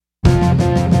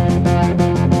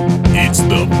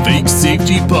Geek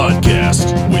Safety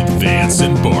Podcast with Vance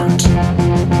and Bart. It's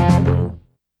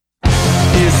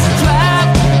a trap,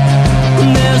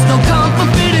 and there's no comfort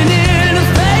fitting in a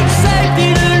fake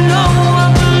safety that no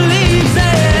one believes in.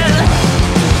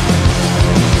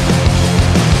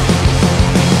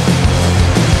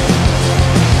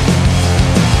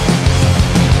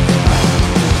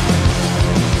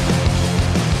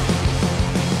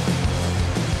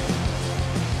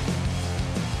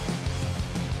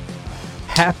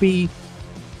 Happy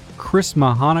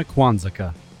Chrismahana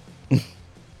Kwanzaa.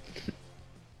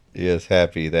 Yes,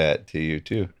 happy that to you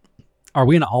too. Are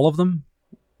we in all of them?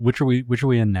 Which are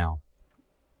we in now?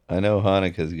 I know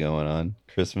Hanukkah's going on.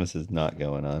 Christmas is not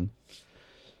going on.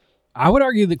 I would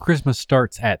argue that Christmas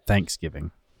starts at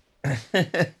Thanksgiving.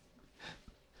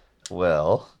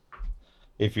 Well,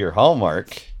 if you're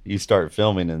Hallmark, you start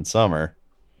filming in summer.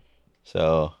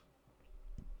 So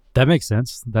That makes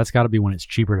sense. That's got to be when it's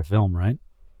cheaper to film, right?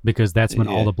 Because that's when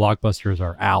all Yeah. the blockbusters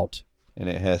are out. and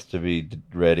it has to be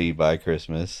ready by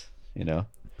Christmas, you know.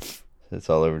 It's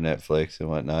all over Netflix and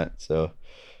whatnot. So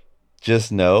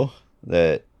just know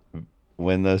that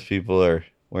when those people are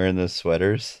wearing those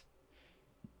sweaters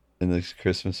in those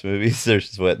Christmas movies, they're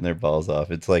sweating their balls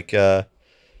off. It's like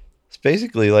it's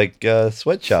basically like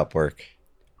sweatshop work.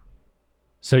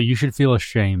 So you should feel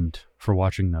ashamed for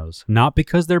watching those. Not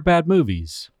because they're bad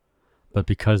movies, but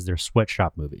because they're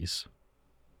sweatshop movies.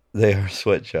 They are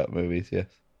sweatshop movies, yes.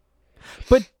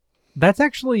 But that's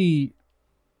actually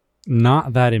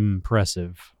not that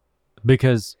impressive,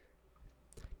 because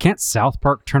can't South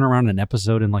Park turn around an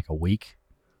episode in like a week?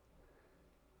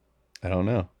 I don't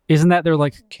know. Isn't that their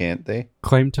like Can't they?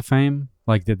 claim to fame?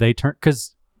 Like that they turn,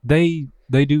 because they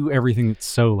do everything that's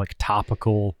so like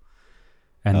topical,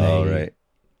 and Right.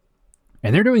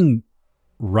 and they're doing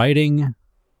writing,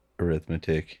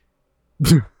 Arithmetic.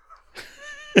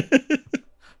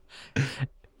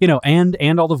 you know,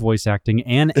 and all the voice acting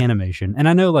and animation. And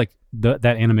I know like that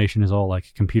animation is all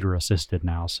like computer assisted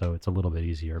now, so it's a little bit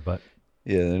easier. But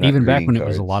Yeah, they're not even back greeting when it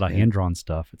was a cards, lot of yeah. hand drawn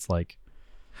stuff, it's like.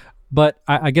 But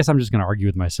I guess I'm just going to argue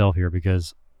with myself here, because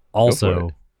for also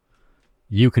it.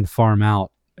 you can farm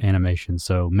out animation,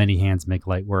 so many hands make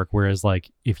light work. Whereas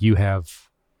like if you have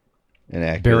An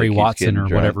actor Barry that keeps Watson getting or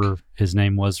drunk. whatever his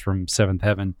name was from Seventh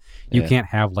Heaven, you Yeah. can't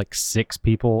have like 6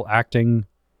 people acting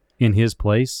in his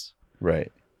place.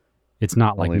 Right. It's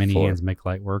not like Only many 4. hands make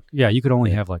light work. Yeah, you could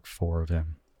only Yeah. have like 4 of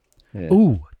him. Yeah.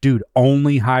 Ooh, dude,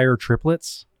 only hire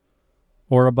triplets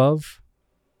or above.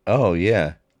 Oh,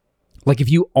 yeah. Like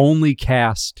if you only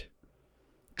cast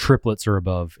triplets or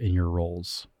above in your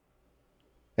roles.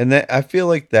 And that I feel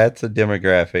like that's a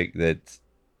demographic that's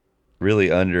really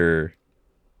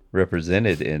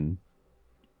underrepresented in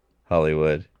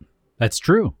Hollywood. That's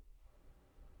true.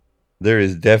 There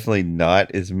is definitely not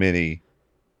as many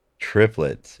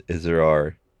triplets as there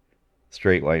are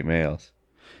straight white males.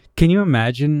 Can you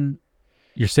imagine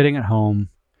you're sitting at home,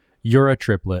 you're a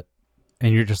triplet,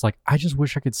 and you're just like, I just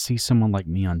wish I could see someone like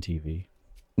me on TV.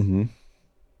 Mm-hmm.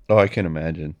 Oh, I can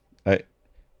imagine.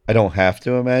 I don't have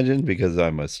to imagine because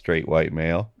I'm a straight white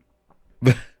male.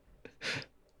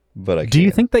 But I Do you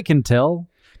can. think they can tell?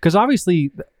 Because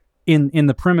obviously, in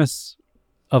the premise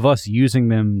of us using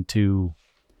them to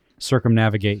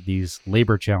circumnavigate these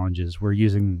labor challenges, we're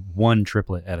using one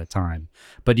triplet at a time.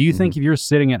 But do you think if you're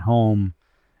sitting at home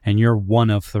and you're one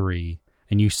of 3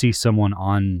 and you see someone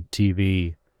on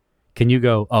TV, can you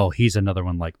go, oh, he's another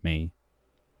one like me?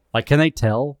 Like, can they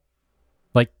tell?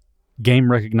 Like,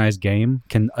 game recognized game?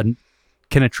 Can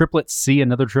a triplet see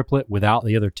another triplet without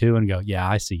the other 2 and go, yeah,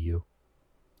 I see you?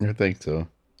 I think so.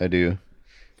 I do.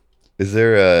 Is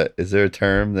there a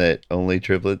term that only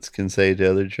triplets can say to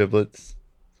other triplets?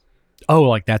 Oh,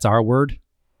 like that's our word?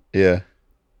 Yeah.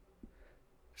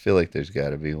 I feel like there's got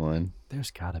to be one.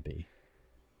 There's gotta be.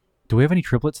 Do we have any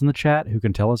triplets in the chat who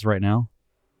can tell us right now?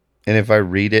 And if I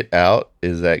read it out,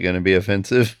 is that going to be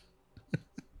offensive?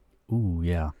 Ooh,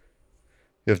 yeah.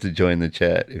 You have to join the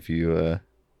chat if you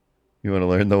want to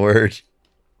learn the word.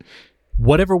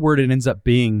 Whatever word it ends up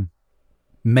being,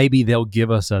 maybe they'll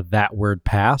give us a that word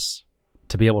pass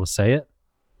to be able to say it.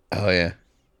 Oh yeah.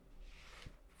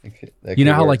 That You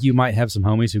know could how work. like you might have some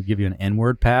homies who give you an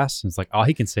N-word pass, and it's like, oh,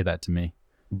 he can say that to me.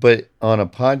 But on a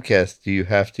podcast, do you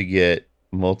have to get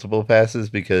multiple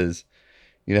passes? Because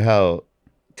you know how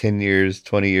 10 years,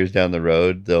 20 years down the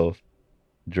road, they'll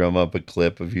drum up a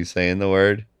clip of you saying the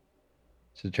word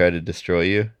to try to destroy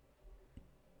you?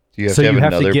 Do you have So to have you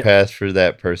have to another get- pass for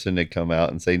that person to come out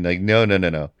and say, like,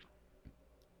 no.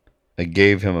 I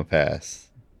gave him a pass.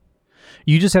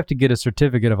 You just have to get a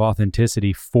certificate of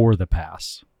authenticity for the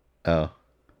pass. Oh.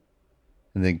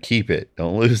 And then keep it.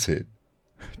 Don't lose it.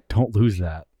 Don't lose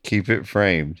that. Keep it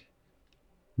framed.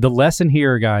 The lesson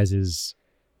here, guys, is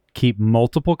keep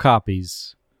multiple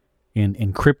copies in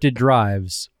encrypted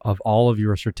drives of all of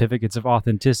your certificates of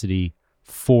authenticity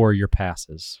for your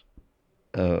passes.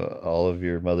 All of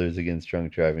your Mothers Against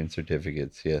Drunk Driving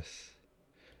certificates, yes.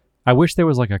 I wish there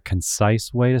was like a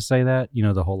concise way to say that. You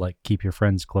know, the whole like keep your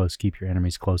friends close, keep your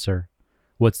enemies closer.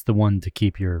 What's the one to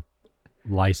keep your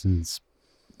license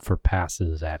for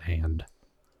passes at hand?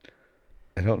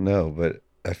 I don't know, but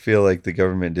I feel like the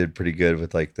government did pretty good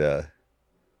with like the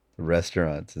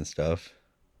restaurants and stuff.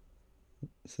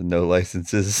 So no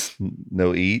licenses,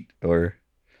 no eat, or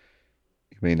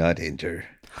you may not enter.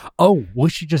 Oh, we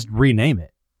should just rename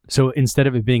it. So instead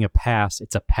of it being a pass,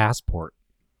 it's a passport.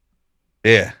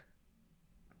 Yeah.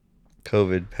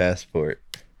 COVID passport.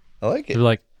 I like it.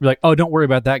 You're like, oh, don't worry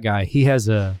about that guy. He has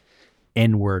a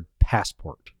N-word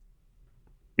passport.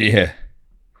 Yeah.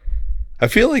 I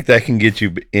feel like that can get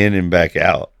you in and back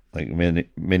out like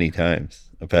many times,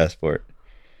 a passport.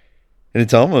 And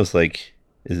it's almost like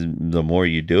the more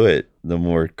you do it, the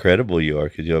more credible you are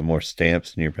because you have more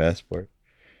stamps in your passport.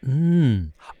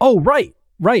 Oh, right.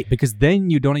 Because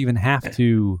then you don't even have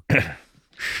to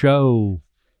show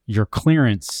your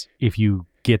clearance if you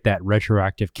get that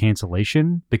retroactive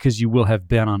cancellation because you will have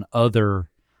been on other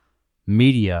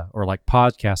media or like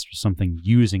podcasts or something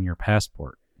using your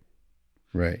passport.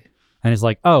 Right. And it's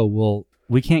like, oh, well,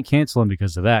 we can't cancel him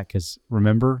because of that because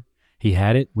remember, he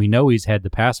had it. We know he's had the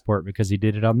passport because he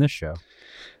did it on this show.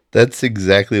 That's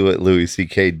exactly what Louis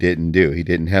C.K. didn't do. He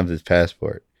didn't have this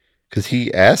passport because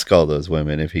he asked all those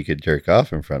women if he could jerk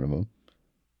off in front of them,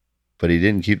 but he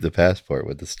didn't keep the passport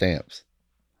with the stamps.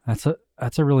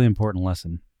 That's a really important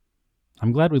lesson.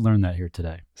 I'm glad we learned that here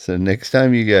today. So next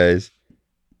time you guys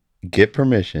get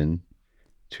permission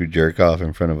to jerk off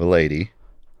in front of a lady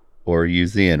or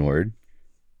use the N-word,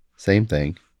 same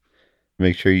thing.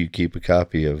 Make sure you keep a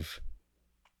copy of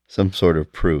some sort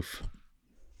of proof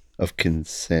of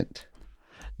consent.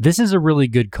 This is a really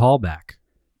good callback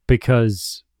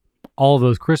because all of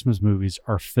those Christmas movies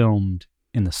are filmed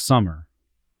in the summer.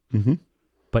 Mm-hmm.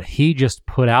 But he just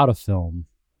put out a film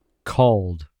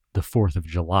called The 4th of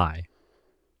July.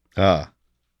 Which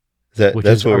that's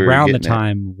is what around the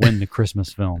time when the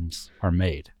Christmas films are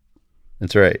made.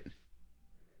 That's right.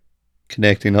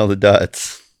 Connecting all the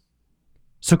dots.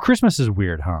 So Christmas is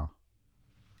weird, huh?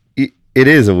 It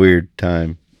is a weird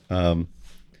time.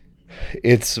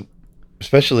 It's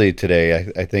especially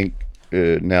today. I think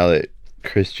now that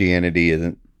Christianity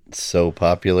isn't so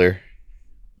popular,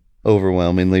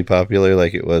 overwhelmingly popular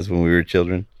like it was when we were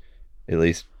children, at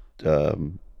least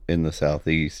in the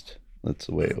Southeast. That's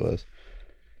the way it was.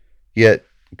 Yet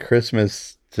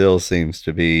Christmas still seems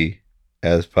to be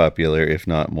as popular, if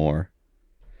not more.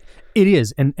 It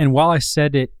is. And while I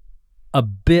said it a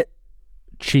bit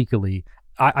cheekily,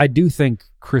 I do think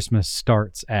Christmas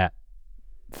starts at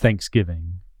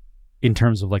Thanksgiving in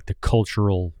terms of like the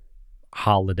cultural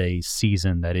holiday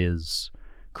season that is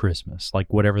Christmas,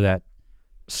 like whatever that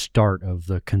start of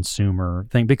the consumer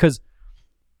thing. Because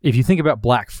if you think about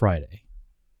Black Friday,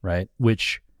 right,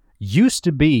 which used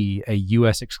to be a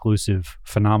U.S. exclusive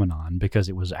phenomenon because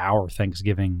it was our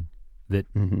Thanksgiving that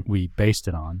we based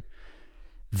it on,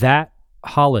 that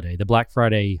holiday, the Black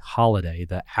Friday holiday,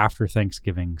 the after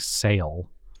Thanksgiving sale,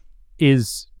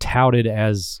 is touted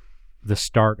as the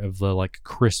start of the like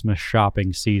Christmas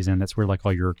shopping season. That's where like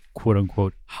all your quote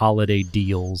unquote holiday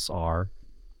deals are.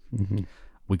 Mm-hmm.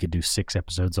 We could do 6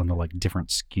 episodes on the like different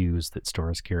SKUs that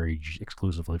stores carry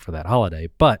exclusively for that holiday,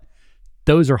 but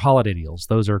those are holiday deals.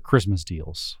 Those are Christmas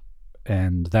deals.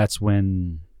 And that's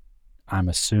when I'm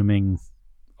assuming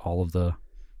all of the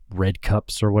red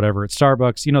cups or whatever at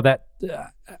Starbucks, you know, that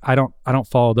I don't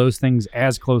follow those things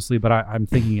as closely, but I'm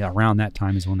thinking around that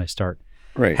time is when they start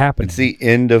happening. It's the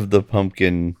end of the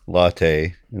pumpkin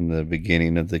latte and the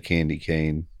beginning of the candy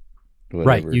cane.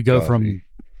 Right. You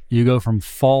go from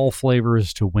fall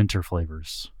flavors to winter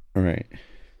flavors. Right.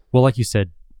 Well, like you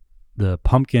said, the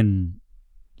pumpkin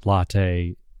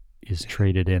latte is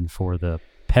traded in for the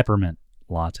peppermint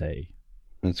latte.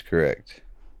 That's correct.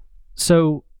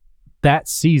 So that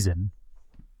season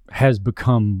has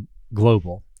become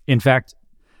global. In fact,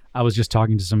 I was just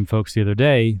talking to some folks the other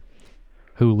day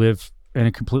who live in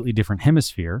a completely different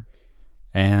hemisphere,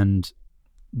 and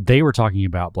they were talking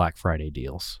about Black Friday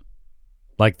deals.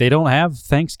 Like, they don't have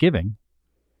Thanksgiving,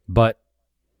 but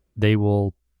they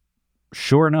will,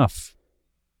 sure enough,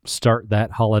 start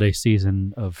that holiday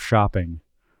season of shopping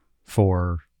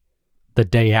for the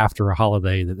day after a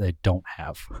holiday that they don't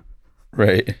have.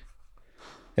 Right.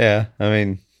 Yeah.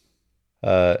 I'm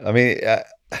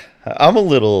a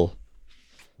little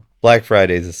Black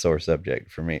Friday is a sore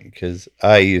subject for me because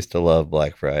I used to love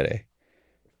Black Friday,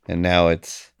 and now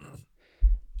it's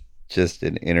just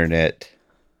an internet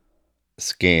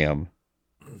scam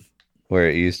where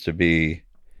it used to be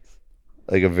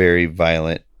like a very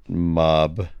violent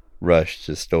mob rush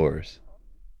to stores,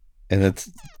 and that's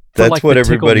like what the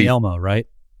Tickle everybody, Me Elmo, right?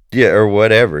 yeah, or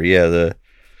whatever, yeah, the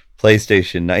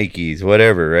PlayStation, Nikes,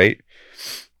 whatever, right?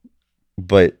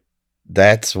 But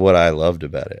that's what I loved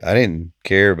about it. I didn't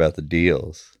care about the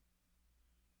deals.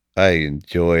 I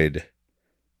enjoyed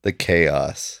the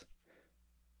chaos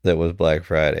that was Black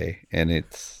Friday, and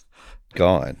it's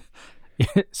gone.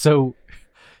 So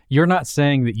you're not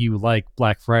saying that you like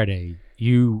Black Friday.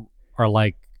 You are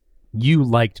like, you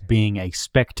liked being a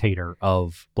spectator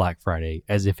of Black Friday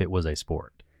as if it was a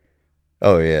sport.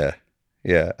 Oh yeah.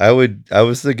 Yeah. I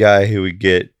was the guy who would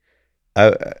get,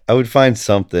 I would find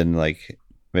something like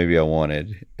maybe I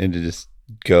wanted and to just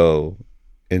go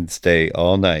and stay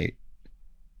all night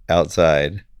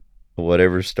outside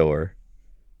whatever store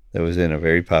that was in a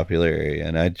very popular area,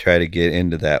 and I'd try to get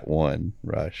into that one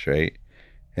rush, right?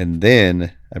 And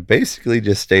then I basically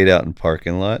just stayed out in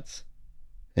parking lots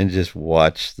and just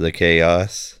watched the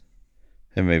chaos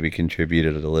and maybe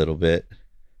contributed a little bit.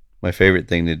 My favorite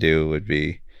thing to do would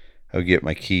be I would get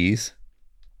my keys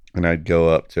and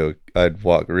I'd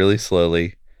walk really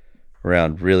slowly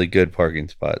around really good parking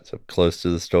spots up close to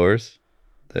the stores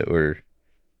that were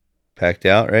packed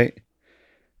out, right?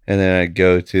 And then I'd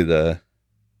go to the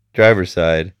driver's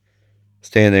side,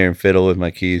 stand there and fiddle with my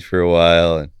keys for a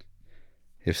while, and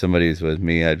if somebody was with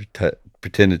me, I'd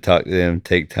pretend to talk to them,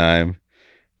 take time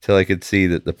till I could see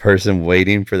that the person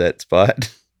waiting for that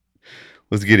spot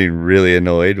was getting really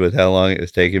annoyed with how long it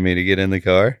was taking me to get in the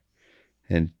car,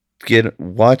 and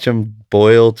watch them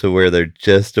boil to where they're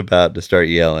just about to start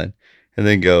yelling, and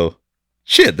then go,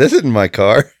 "Shit, this isn't my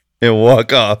car," and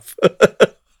walk off.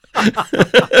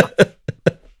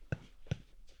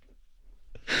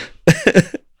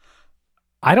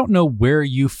 I don't know where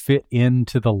you fit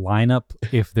into the lineup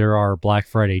if there are Black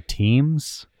Friday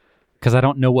teams, because I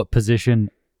don't know what position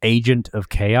Agent of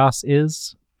Chaos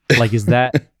is. Like, is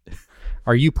that,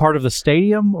 are you part of the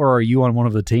stadium or are you on one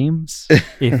of the teams?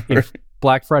 If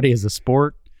Black Friday is a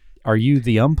sport, are you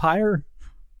the umpire?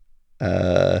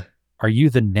 Are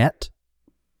you the net?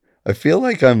 I feel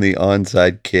like I'm the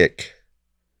onside kick.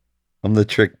 I'm the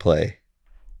trick play.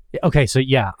 Okay, so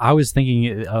yeah, I was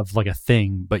thinking of like a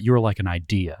thing, but you were like an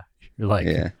idea. You're like,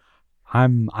 Yeah.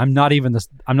 I'm not even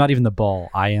the ball.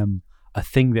 I am a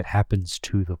thing that happens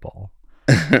to the ball.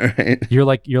 Right? You're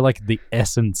like the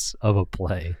essence of a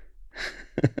play.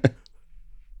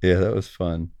 Yeah, that was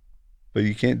fun. But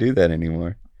you can't do that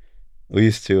anymore. We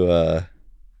used to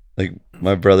like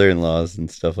my brother-in-laws and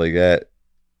stuff like that.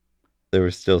 There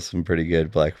were still some pretty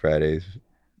good Black Fridays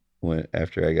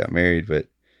after I got married, but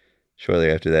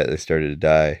shortly after that they started to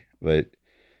die. But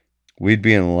we'd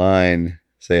be in line,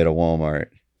 say at a Walmart,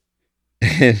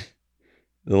 and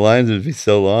the lines would be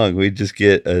so long, we'd just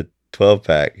get a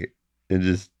 12-pack and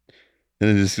just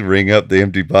ring up the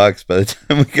empty box by the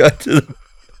time we got to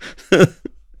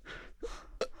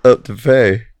up to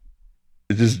pay.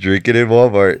 Just drink it in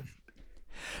Walmart.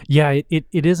 Yeah, it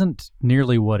isn't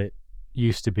nearly what it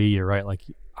used to be. You're right. Like,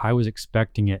 I was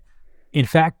expecting it. In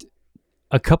fact,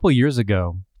 a couple years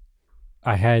ago,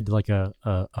 I had like a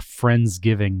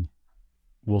Friendsgiving,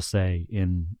 we'll say,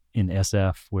 in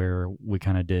SF, where we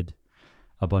kind of did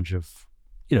a bunch of,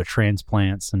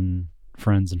 transplants and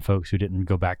friends and folks who didn't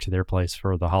go back to their place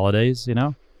for the holidays,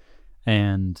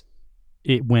 and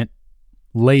it went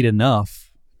late enough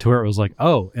to where it was like,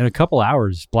 oh, in a couple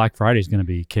hours, Black Friday is going to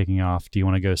be kicking off. Do you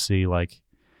want to go see like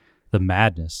the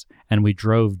madness? And we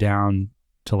drove down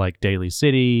to like Daly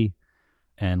City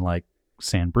and like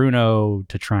San Bruno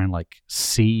to try and like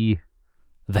see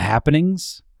the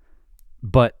happenings.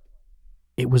 But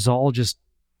it was all just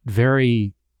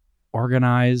very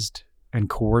organized and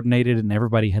coordinated, and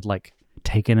everybody had like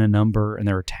taken a number and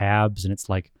there were tabs, and it's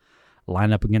like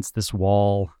line up against this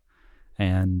wall,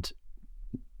 and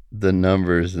The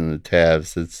numbers and the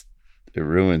tabs, it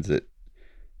ruins it.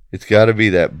 It's got to be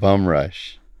that bum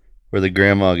rush where the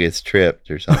grandma gets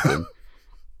tripped or something.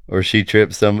 Or she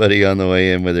trips somebody on the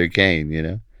way in with her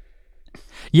cane,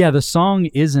 Yeah, the song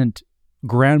isn't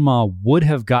Grandma would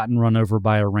have gotten run over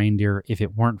by a reindeer if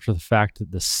it weren't for the fact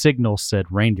that the signal said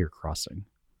reindeer crossing.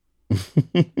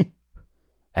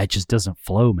 That just doesn't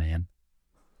flow, man.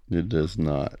 It does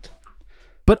not.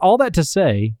 But all that to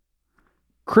say,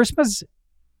 Christmas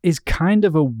is kind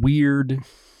of a weird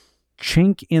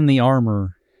chink in the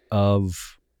armor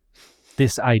of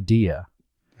this idea.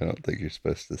 I don't think you're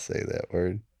supposed to say that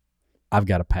word. I've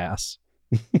got to pass.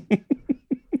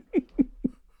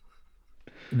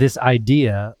 this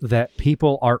idea that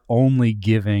people are only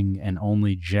giving and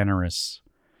only generous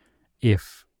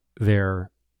if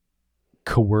they're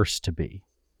coerced to be,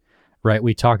 right?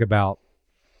 We talk about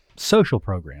social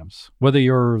programs, whether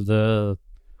you're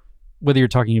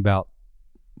talking about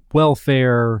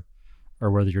welfare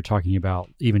or whether you're talking about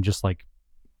even just like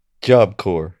Job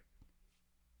Corps.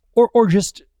 or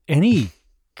just any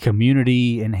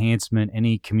community enhancement,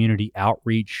 any community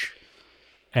outreach,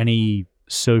 any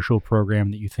social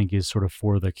program that you think is sort of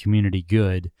for the community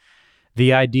good.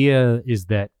 The idea is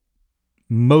that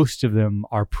most of them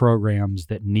are programs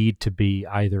that need to be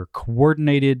either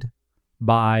coordinated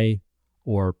by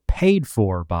or paid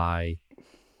for by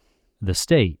the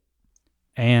state.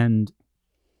 And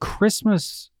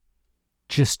Christmas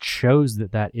just shows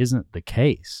that that isn't the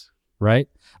case, right?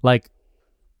 Like,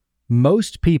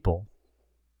 most people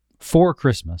for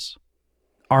Christmas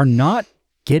are not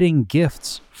getting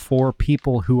gifts for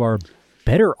people who are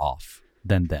better off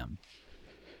than them,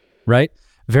 right?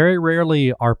 Very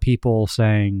rarely are people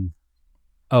saying,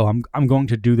 "Oh, I'm going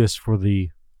to do this for the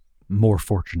more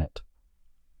fortunate."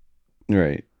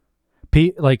 Right.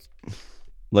 Like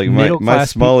my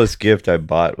middle-class smallest gift I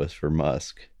bought was for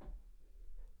Musk.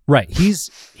 Right. He's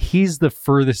the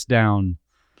furthest down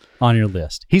on your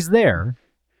list. He's there.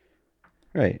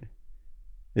 Right.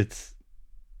 It's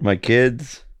my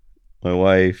kids, my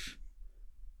wife,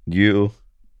 you,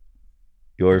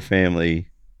 your family,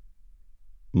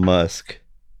 Musk,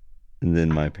 and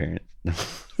then my parents.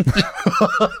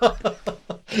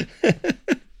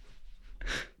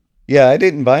 Yeah, I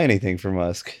didn't buy anything for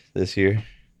Musk this year,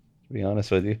 to be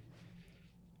honest with you.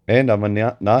 And I'm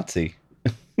a Nazi.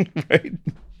 Right?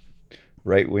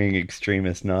 Right-wing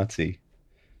extremist Nazi.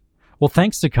 Well,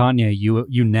 thanks to Kanye,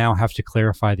 you now have to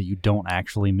clarify that you don't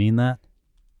actually mean that,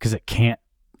 because it can't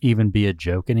even be a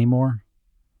joke anymore.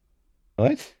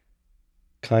 What?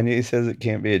 Kanye says it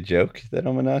can't be a joke that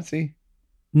I'm a Nazi?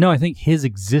 No, I think his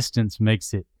existence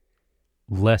makes it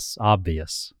less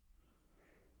obvious.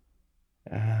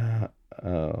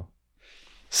 Oh.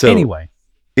 So anyway,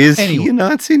 is he a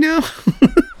Nazi now?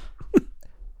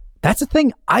 That's a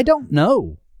thing I don't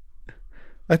know.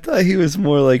 I thought he was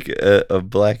more like a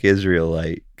black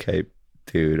Israelite type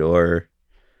dude, or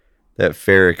that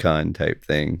Farrakhan type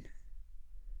thing.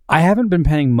 I haven't been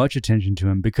paying much attention to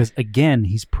him because, again,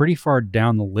 he's pretty far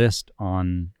down the list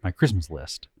on my Christmas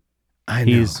list. I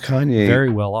know. He's Kanye, very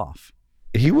well off.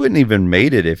 He wouldn't even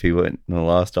made it if he wouldn't have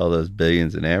lost all those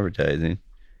billions in advertising.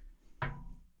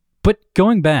 But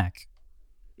going back,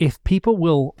 if people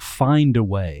will find a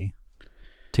way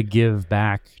to give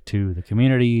back to the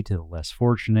community, to the less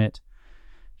fortunate,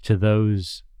 to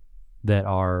those that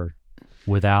are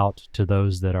without, to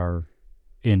those that are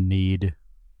in need,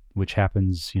 which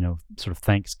happens, sort of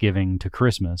Thanksgiving to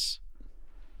Christmas.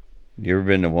 You ever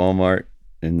been to Walmart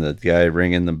and the guy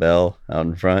ringing the bell out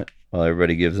in front while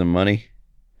everybody gives him money?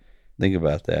 Think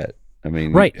about that. I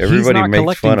mean, right. Everybody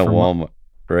makes fun of Walmart,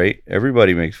 right?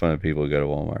 Everybody makes fun of people who go to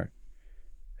Walmart.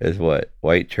 As what?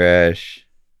 White trash.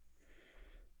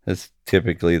 That's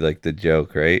typically like the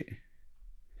joke, right?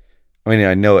 I mean,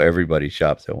 I know everybody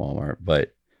shops at Walmart,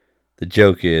 but the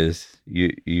joke is,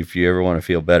 if you ever want to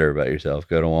feel better about yourself,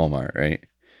 go to Walmart, right?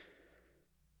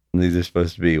 And these are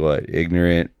supposed to be what?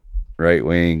 Ignorant,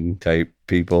 right-wing type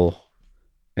people.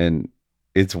 And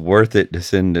it's worth it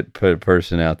to put a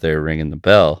person out there ringing the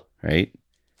bell, right?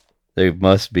 They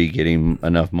must be getting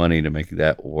enough money to make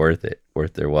that worth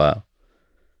their while.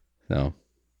 So,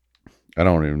 I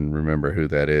don't even remember who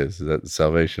that is. Is that the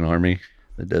Salvation Army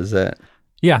that does that?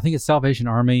 Yeah, I think it's Salvation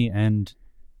Army, and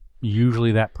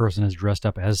usually that person is dressed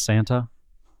up as Santa.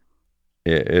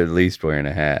 Yeah, at least wearing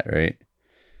a hat, right?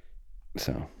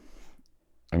 So,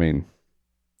 I mean,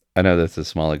 I know that's a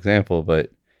small example,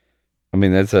 but I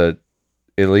mean, that's at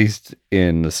least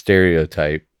in the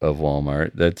stereotype of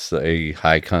Walmart, that's a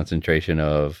high concentration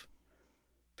of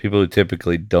people who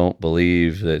typically don't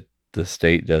believe that the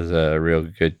state does a real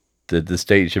good, that the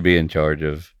state should be in charge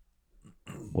of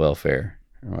welfare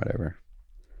or whatever.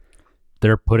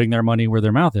 They're putting their money where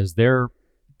their mouth is. They're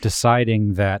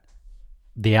deciding that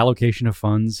the allocation of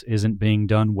funds isn't being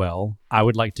done well. I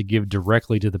would like to give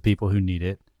directly to the people who need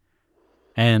it.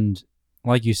 And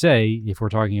like you say, if we're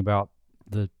talking about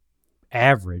the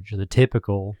average, the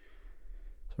typical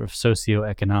sort of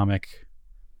socioeconomic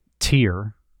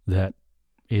tier that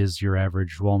is your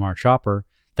average Walmart shopper,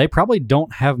 they probably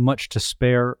don't have much to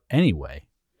spare anyway.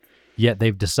 Yet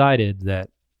they've decided that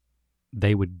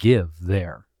they would give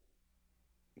there.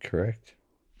 Correct.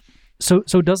 So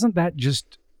doesn't that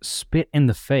just spit in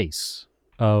the face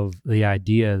of the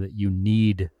idea that you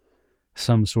need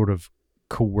some sort of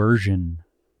coercion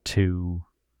to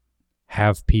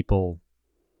have people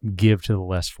give to the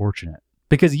less fortunate.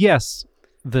 Because yes,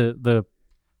 the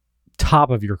top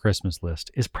of your Christmas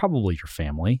list is probably your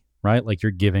family, right? Like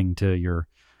you're giving to your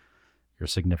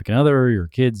significant other, your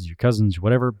kids, your cousins,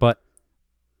 whatever. But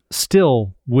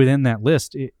still, within that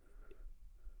list,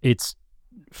 it's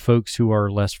folks who are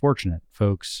less fortunate,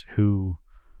 folks who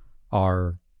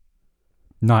are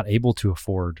not able to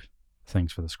afford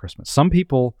things for this Christmas. Some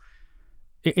people,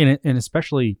 and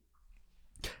especially,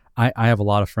 I have a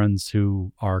lot of friends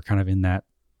who are kind of in that,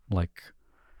 like,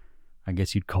 I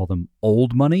guess you'd call them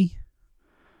old money.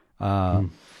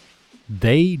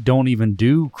 They don't even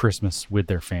do Christmas with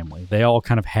their family. They all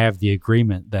kind of have the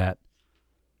agreement that,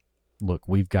 look,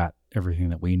 we've got everything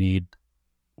that we need.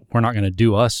 We're not going to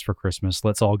do us for Christmas.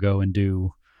 Let's all go and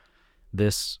do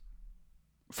this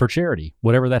for charity,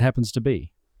 whatever that happens to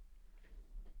be.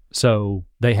 So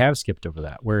they have skipped over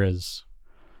that. Whereas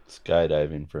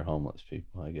skydiving for homeless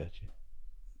people, I got you.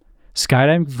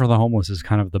 Skydiving for the homeless is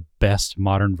kind of the best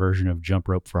modern version of jump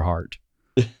rope for heart.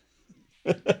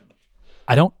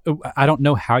 I don't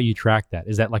know how you track that.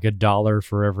 Is that like $1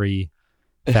 for every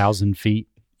 1,000 feet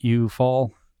you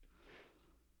fall?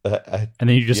 And then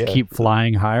you just keep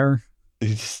flying higher? You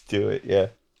just do it, yeah.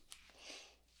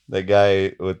 The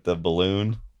guy with the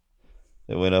balloon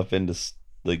that went up into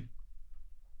like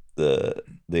the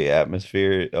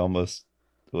atmosphere, almost,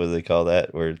 what do they call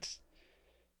that? Where it's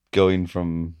going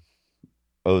from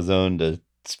ozone to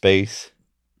space,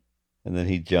 and then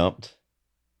he jumped.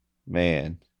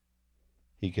 Man,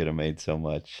 he could have made so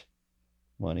much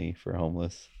money for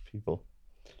homeless people.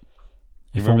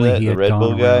 You remember that? The Red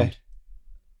Bull guy?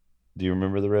 Do you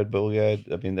remember the Red Bull guy?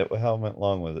 I mean, how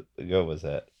long ago was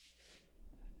that?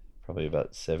 Probably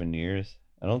about 7 years.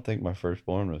 I don't think my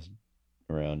firstborn was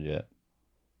around yet.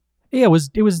 Yeah, it was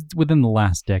within the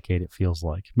last decade, it feels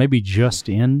like. Maybe just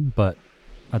in, but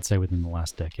I'd say within the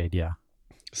last decade, yeah.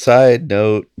 Side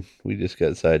note, we just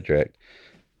got sidetracked.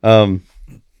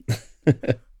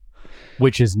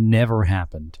 Which has never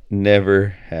happened. Never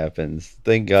happens.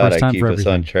 Thank God I keep us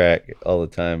on track all the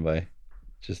time by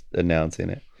just announcing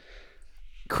it.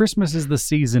 Christmas is the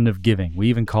season of giving. We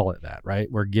even call it that,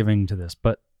 right? We're giving to this,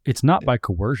 but it's not by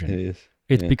coercion. It is.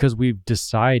 It's because we've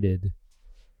decided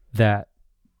that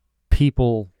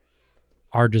people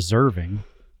are deserving.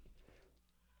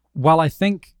 While I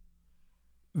think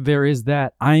there is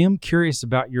that, I am curious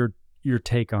about your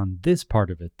take on this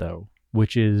part of it, though,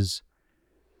 which is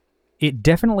it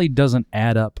definitely doesn't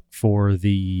add up for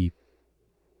the,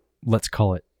 let's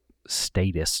call it,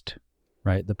 statist,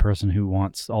 right? The person who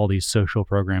wants all these social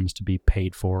programs to be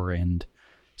paid for and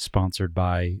sponsored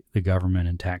by the government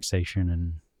and taxation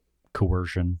and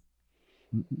coercion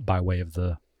by way of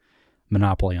the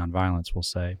monopoly on violence, we'll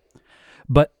say.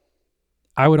 But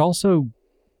I would also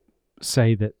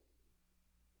say that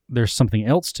there's something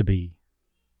else to be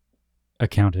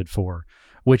accounted for,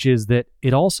 which is that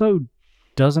it also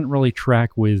doesn't really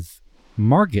track with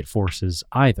market forces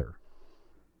either.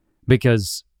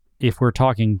 Because if we're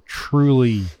talking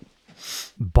truly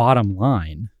bottom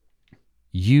line,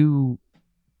 you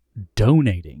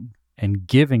donating and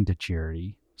giving to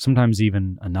charity, sometimes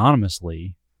even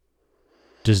anonymously,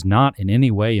 does not in any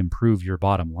way improve your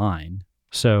bottom line.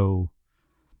 So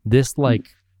this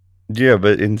yeah,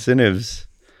 but incentives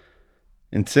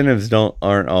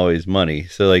aren't always money.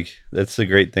 So like that's the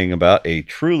great thing about a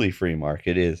truly free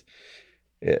market is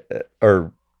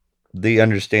or the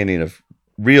understanding of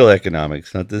real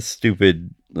economics, not this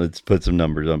stupid let's put some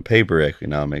numbers on paper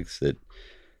economics that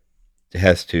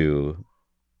has to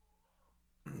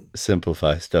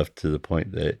simplify stuff to the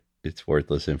point that it's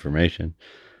worthless information.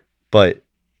 But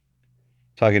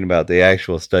talking about the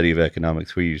actual study of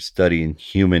economics where you're studying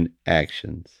human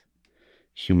actions,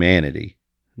 humanity.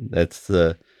 That's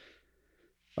the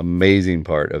amazing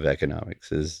part of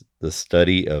economics is the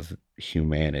study of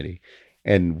humanity.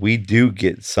 And we do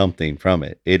get something from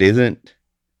it. It isn't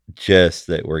just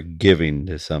that we're giving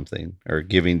to something or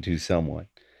giving to someone.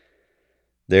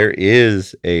 There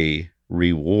is a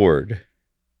reward.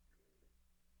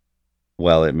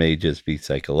 While it may just be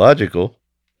psychological,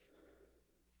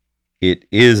 it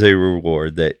is a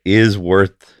reward that is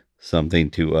worth something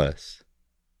to us.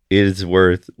 It is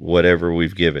worth whatever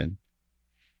we've given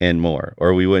and more,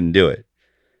 or we wouldn't do it.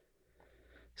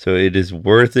 So it is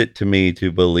worth it to me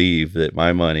to believe that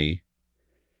my money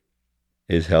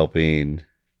is helping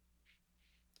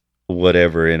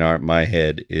whatever in my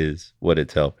head is what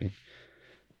it's helping.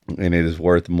 And it is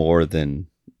worth more than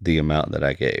the amount that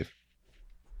I gave.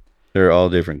 There are all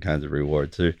different kinds of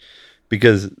rewards.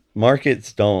 Because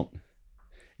markets don't...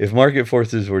 if market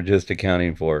forces were just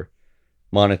accounting for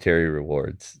monetary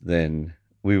rewards, then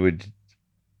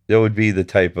there would be the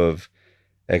type of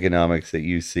economics that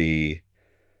you see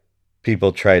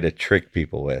people try to trick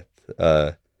people with.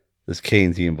 This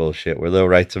Keynesian bullshit where they'll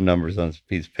write some numbers on a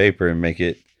piece of paper and make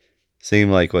it seem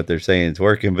like what they're saying is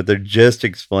working, but they're just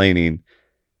explaining.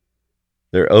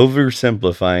 They're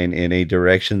oversimplifying in a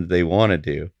direction that they want to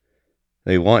do.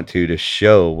 They want to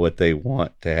show what they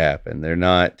want to happen. They're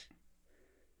not,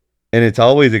 and it's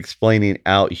always explaining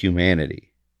out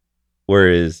humanity.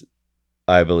 Whereas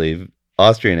I believe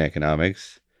Austrian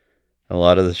economics, a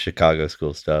lot of the Chicago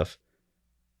school stuff,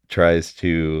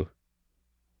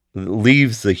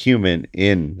 leaves the human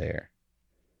in there.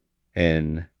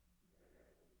 And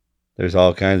there's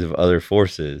all kinds of other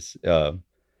forces.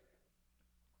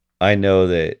 I know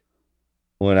that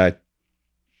when I've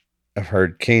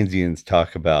heard Keynesians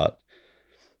talk about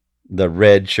the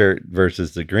red shirt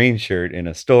versus the green shirt in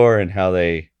a store and how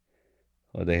they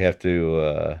have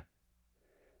to,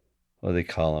 what do they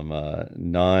call them?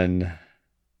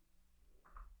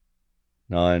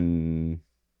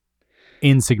 Non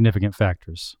Insignificant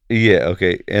factors. Yeah,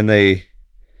 okay. And they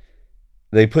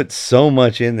put so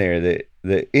much in there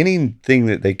that anything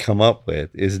that they come up with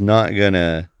is not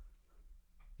gonna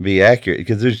be accurate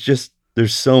because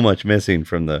there's so much missing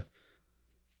from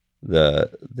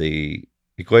the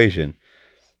equation.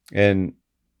 And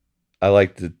I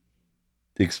like to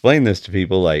explain this to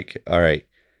people like, all right,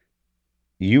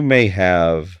 you may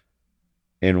have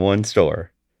in one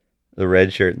store the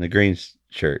red shirt and the green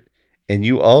shirt, and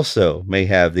you also may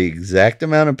have the exact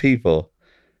amount of people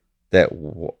that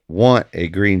want a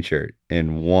green shirt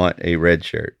and want a red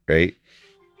shirt, right?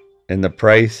 And the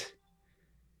price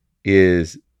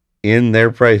is in their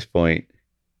price point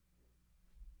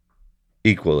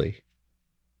equally.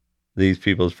 These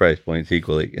people's price points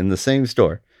equally in the same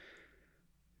store.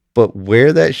 But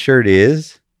where that shirt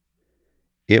is,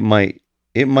 it might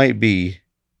be,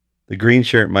 the green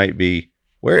shirt might be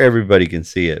where everybody can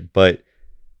see it, but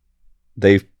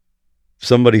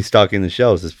somebody stocking the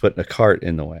shelves is putting a cart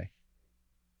in the way.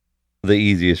 The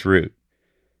easiest route.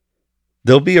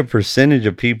 There'll be a percentage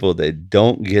of people that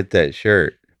don't get that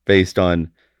shirt based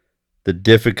on the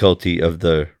difficulty of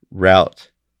the route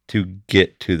to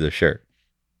get to the shirt.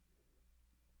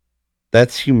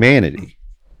 That's humanity.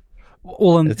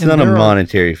 Well, it's not a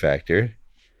monetary factor.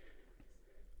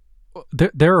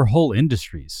 There are whole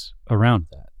industries around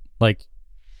that. Like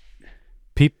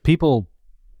people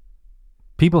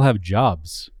have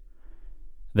jobs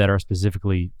that are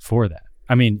specifically for that.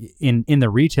 I mean, in the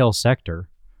retail sector,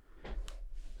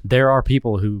 there are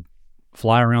people who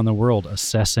fly around the world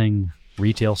assessing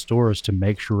retail stores to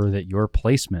make sure that your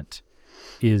placement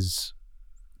is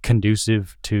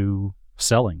conducive to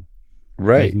selling.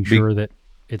 Right. Making sure that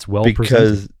it's well presented.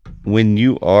 Because when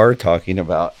you are talking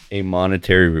about a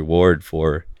monetary reward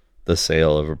for the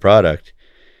sale of a product,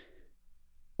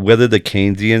 whether the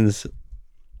Keynesians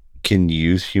can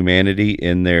use humanity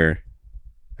in their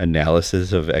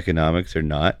analysis of economics or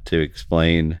not to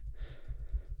explain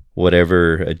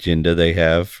whatever agenda they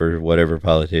have for whatever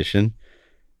politician,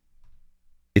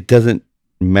 it doesn't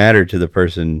matter to the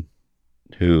person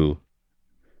who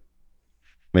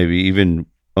maybe even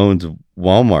owns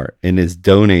Walmart and is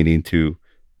donating to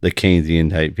the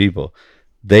Keynesian type people.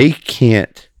 They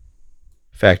can't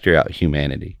factor out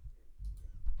humanity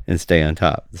and stay on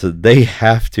top. So they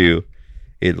have to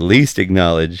at least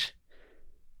acknowledge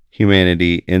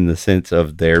humanity in the sense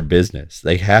of their business.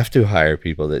 They have to hire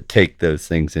people that take those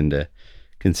things into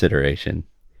consideration.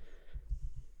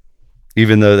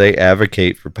 Even though they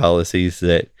advocate for policies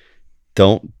that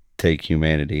don't take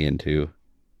humanity into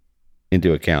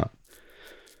account.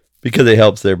 Because it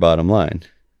helps their bottom line.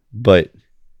 But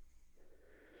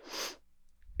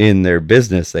in their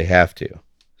business, they have to.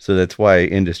 So that's why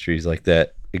industries like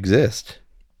that exist.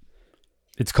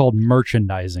 It's called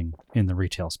merchandising in the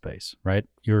retail space, right?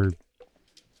 You're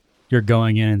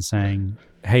going in and saying,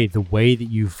 hey, the way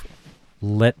that you've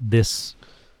let this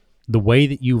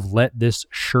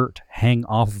shirt hang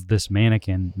off of this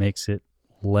mannequin makes it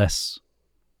less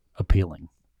appealing.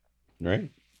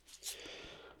 Right.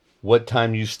 What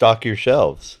time you stock your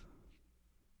shelves?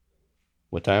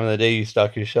 What time of the day you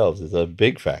stock your shelves is a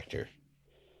big factor.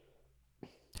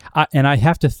 And I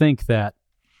have to think that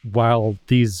while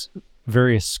these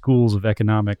various schools of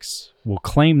economics will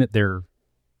claim that they're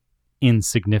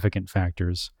insignificant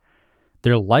factors,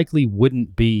 there likely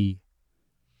wouldn't be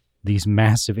these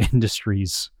massive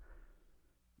industries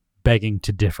begging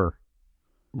to differ.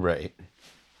 Right.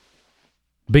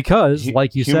 Because,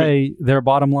 like you say, their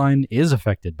bottom line is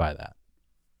affected by that.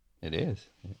 It is.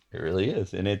 It really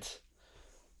is. And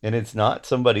And it's not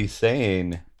somebody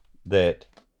saying that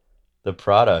the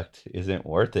product isn't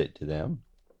worth it to them.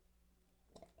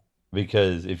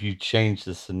 Because if you change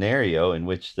the scenario in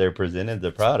which they're presented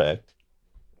the product,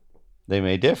 they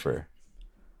may differ.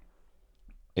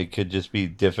 It could just be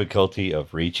difficulty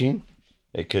of reaching.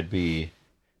 It could be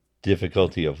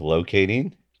difficulty of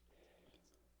locating.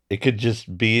 It could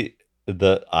just be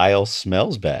the aisle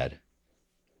smells bad.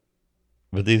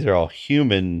 But these are all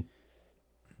human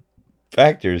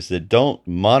factors that don't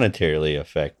monetarily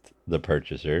affect the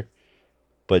purchaser,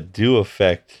 but do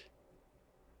affect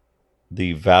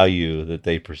the value that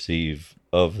they perceive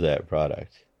of that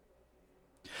product.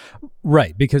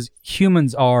 Right, because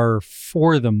humans are,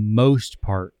 for the most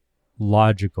part,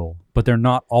 logical, but they're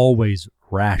not always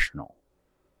rational.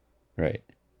 Right.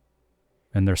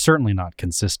 And they're certainly not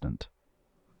consistent.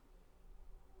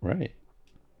 Right.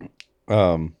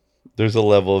 There's a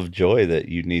level of joy that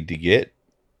you need to get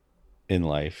in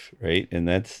life, right? And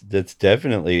that's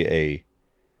definitely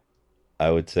I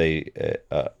would say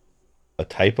a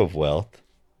type of wealth.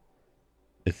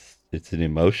 It's an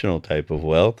emotional type of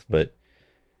wealth, but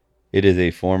it is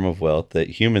a form of wealth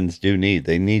that humans do need.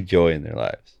 They need joy in their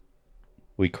lives.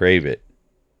 We crave it.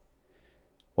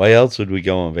 Why else would we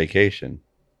go on vacation?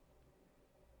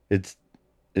 It's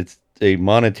a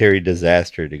monetary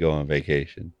disaster to go on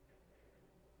vacation.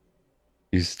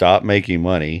 You stop making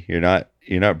money. You're not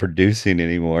producing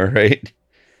anymore, right?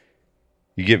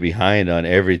 You get behind on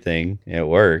everything at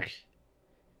work,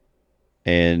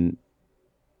 and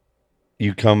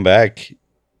you come back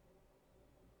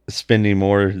spending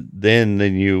more than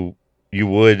you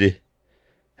would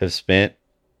have spent,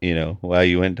 while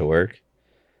you went to work.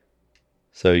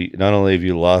 So not only have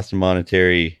you lost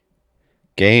monetary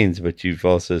gains, but you've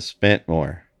also spent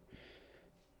more.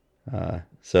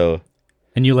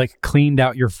 And you cleaned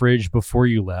out your fridge before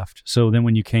you left. So then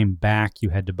when you came back, you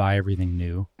had to buy everything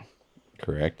new.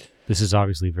 Correct. This is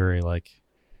obviously very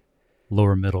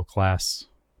lower middle class,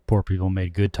 poor people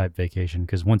made good type vacation.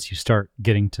 Because once you start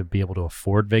getting to be able to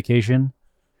afford vacation,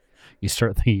 you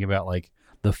start thinking about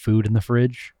the food in the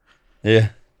fridge. Yeah.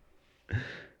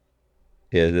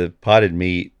 Yeah, the potted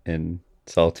meat and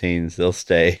saltines, they'll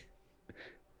stay.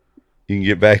 You can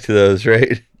get back to those,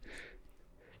 right?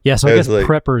 Yeah, so I guess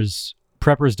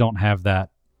preppers don't have that.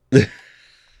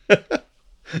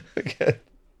 Okay.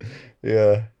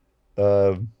 Yeah.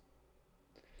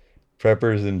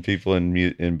 Preppers and people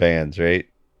in bands, right?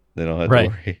 They don't have to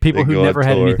worry. People who never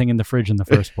had anything in the fridge in the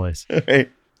first place. Right.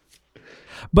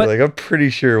 But I'm pretty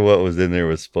sure what was in there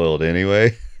was spoiled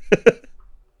anyway.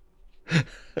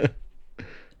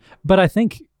 But I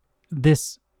think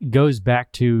this goes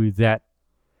back to that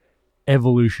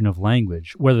evolution of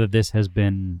language, whether this has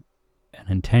been an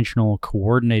intentional,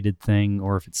 coordinated thing,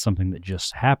 or if it's something that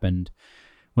just happened.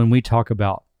 When we talk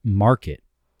about market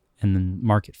and then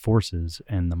market forces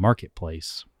and the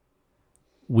marketplace,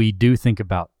 we do think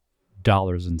about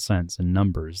dollars and cents and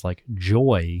numbers.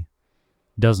 Joy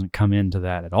doesn't come into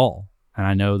that at all. And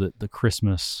I know that the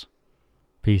Christmas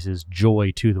piece is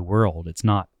joy to the world. It's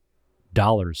not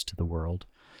dollars to the world.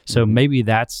 So maybe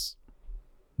that's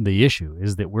the issue,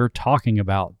 is that we're talking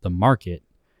about the market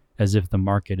as if the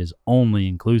market is only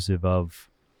inclusive of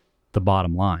the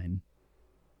bottom line.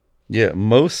 Yeah,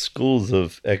 most schools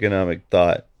of economic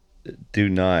thought do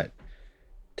not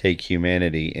take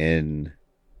humanity in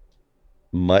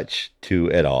much to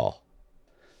at all.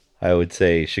 I would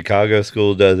say Chicago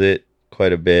school does it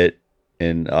quite a bit,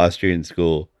 and Austrian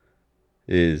school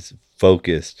is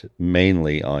focused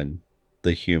mainly on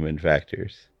the human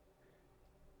factors.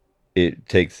 It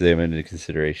takes them into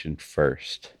consideration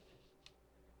first.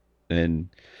 And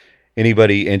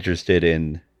anybody interested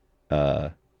in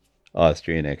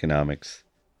Austrian economics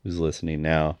who's listening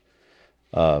now,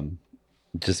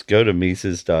 just go to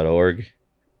Mises.org.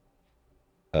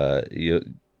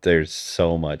 There's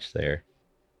so much there.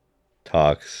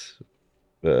 Talks,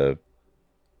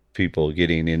 people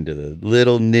getting into the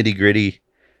little nitty gritty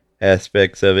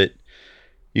aspects of it.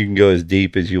 You can go as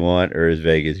deep as you want or as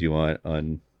vague as you want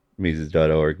on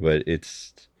Mises.org, but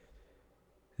it's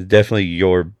definitely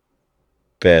your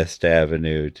best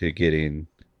avenue to getting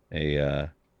a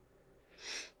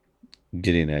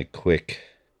quick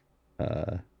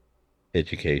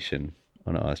education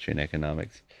on Austrian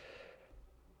economics.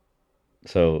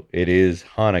 So it is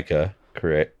Hanukkah,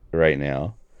 correct, right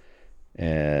now,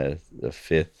 the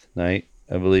fifth night,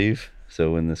 I believe.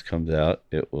 So when this comes out,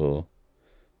 it will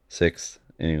sixth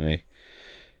anyway.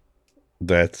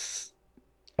 That's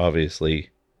obviously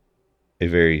a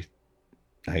very,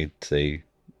 I'd say,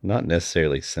 not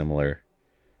necessarily similar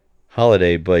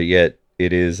holiday, but yet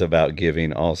it is about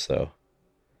giving also.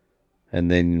 And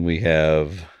then we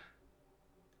have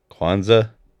Kwanzaa,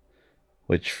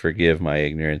 which forgive my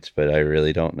ignorance, but I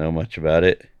really don't know much about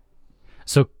it.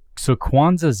 So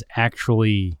Kwanzaa's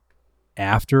actually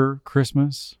after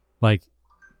Christmas? Like,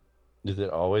 Is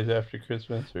it always after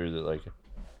Christmas, or is it like a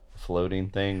floating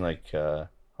thing like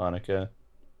Hanukkah?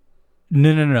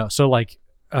 no. So like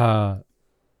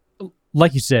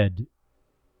you said,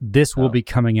 this will be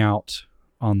coming out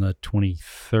on the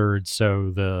 23rd,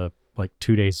 so the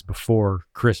 2 days before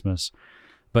Christmas.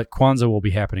 But Kwanzaa will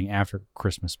be happening after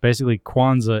Christmas. Basically,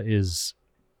 Kwanzaa is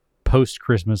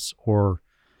post-Christmas, or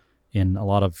in a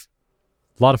lot of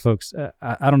folks,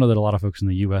 I don't know that a lot of folks in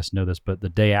the U.S. know this, but the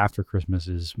day after Christmas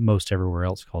is most everywhere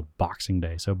else called Boxing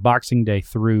Day. So Boxing Day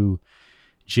through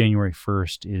January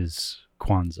 1st is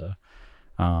Kwanzaa.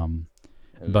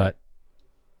 But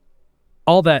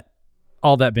all that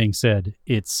being said,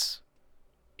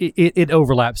 it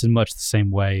overlaps in much the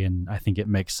same way, and I think it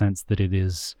makes sense that it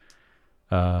is,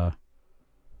 put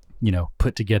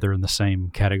together in the same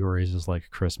categories as like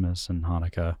Christmas and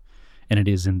Hanukkah, and it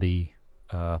is in the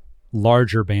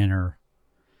larger banner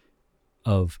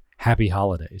of Happy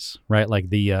Holidays, right? Like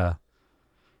the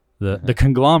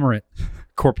conglomerate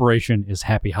corporation is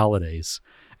Happy Holidays,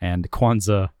 and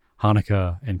Kwanzaa,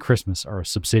 Hanukkah, and Christmas are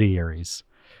subsidiaries.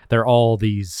 They're all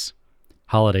these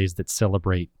holidays that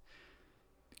celebrate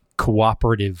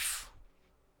cooperative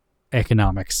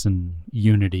economics and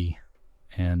unity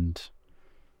and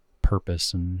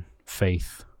purpose and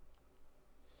faith.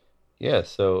 Yeah,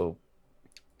 so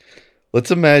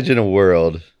let's imagine a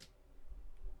world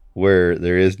where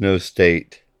there is no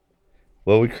state.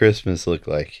 What would Christmas look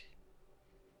like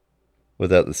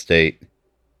without the state?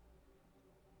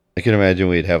 I can imagine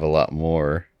we'd have a lot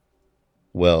more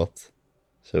wealth,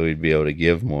 so we'd be able to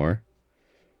give more.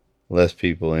 Less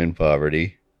people in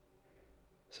poverty,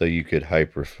 so you could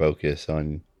hyper focus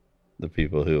on the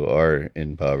people who are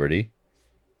in poverty.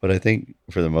 But I think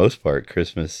for the most part,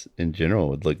 Christmas in general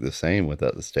would look the same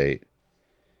without the state.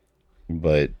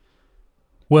 But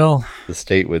well, the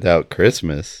state without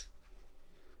Christmas,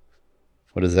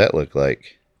 what does that look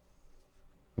like?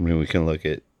 I mean, we can look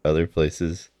at other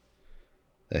places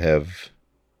that have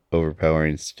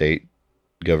overpowering state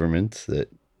governments that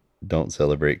don't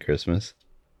celebrate Christmas.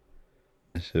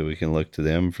 So we can look to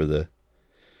them for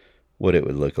what it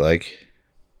would look like.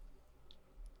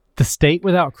 The state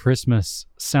without Christmas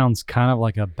sounds kind of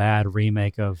like a bad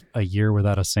remake of A Year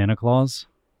Without a Santa Claus.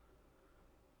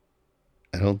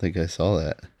 I don't think I saw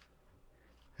that.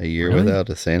 A Year Really? Without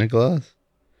a Santa Claus?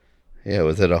 Yeah,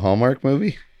 was it a Hallmark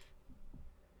movie?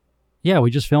 Yeah, we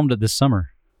just filmed it this summer.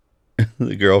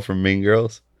 The girl from Mean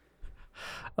Girls?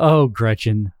 Oh,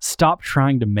 Gretchen, stop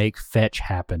trying to make fetch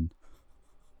happen.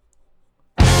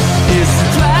 It's a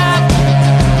trap.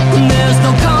 There's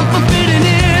no comfort fitting